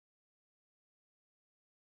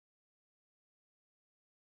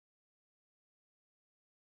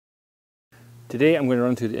Today I'm going to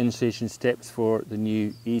run through the installation steps for the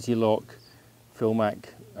new EasyLOK Philmac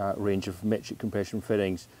range of metric compression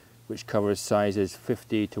fittings, which covers sizes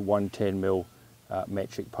 50 to 110mm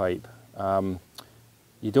metric pipe.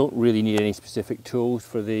 You don't really need any specific tools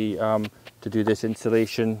for to do this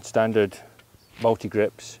installation. Standard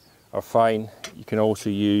multi-grips are fine. You can also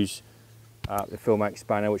use the Philmac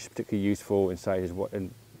spanner, which is particularly useful in sizes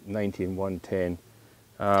 90 and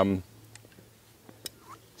 110.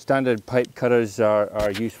 Standard pipe cutters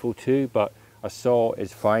are useful too, but a saw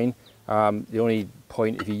is fine. The only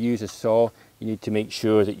point, if you use a saw, you need to make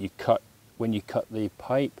sure that when you cut the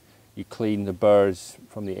pipe, you clean the burrs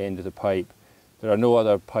from the end of the pipe. There are no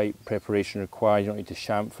other pipe preparation required. You don't need to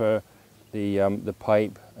chamfer the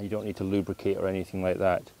pipe, and you don't need to lubricate or anything like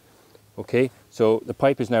that. Okay, so the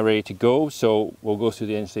pipe is now ready to go, so we'll go through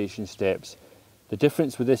the installation steps. The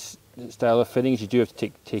difference with this style of fitting is you do have to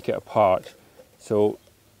take it apart. So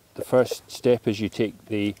the first step is you take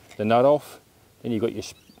the nut off, then you've got your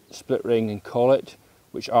split ring and collet,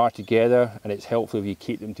 which are together, and it's helpful if you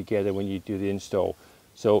keep them together when you do the install.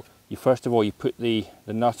 So first of all you put the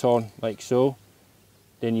nut on like so,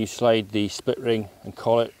 then you slide the split ring and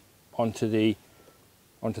collet onto the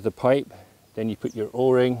pipe, then you put your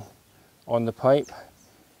O-ring on the pipe.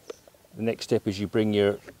 The next step is you bring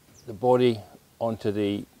the body onto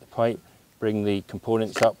the pipe, bring the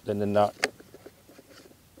components up, then the nut,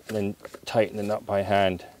 and then tighten the nut by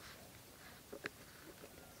hand.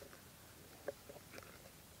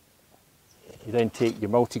 You then take your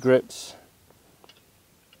multi-grips,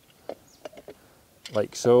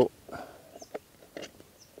 like so,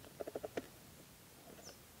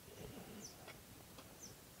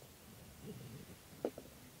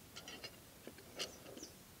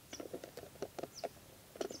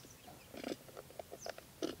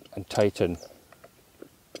 and tighten.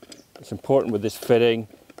 It's important with this fitting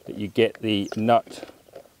that you get the nut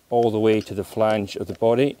all the way to the flange of the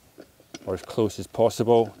body, or as close as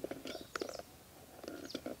possible.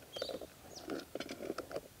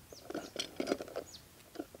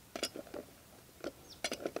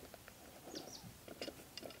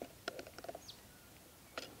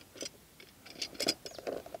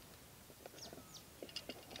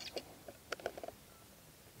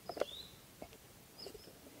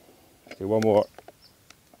 Okay, one more.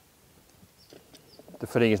 The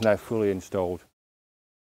fitting is now fully installed.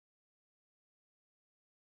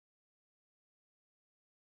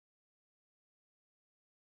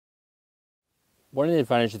 One of the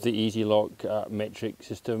advantages of the EasyLOK metric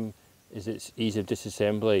system is its ease of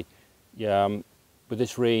disassembly. With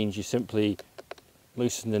this range you simply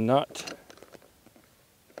loosen the nut,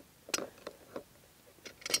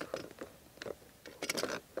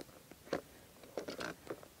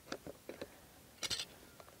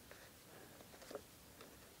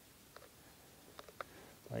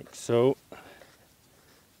 like so,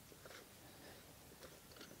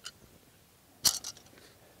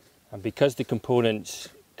 and because the components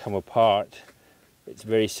come apart, it's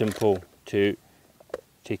very simple to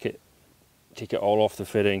take it all off the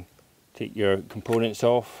fitting. Take your components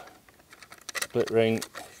off, split ring,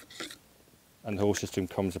 and the whole system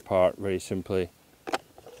comes apart very simply,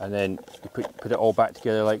 and then you put it all back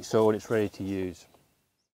together like so, and it's ready to use.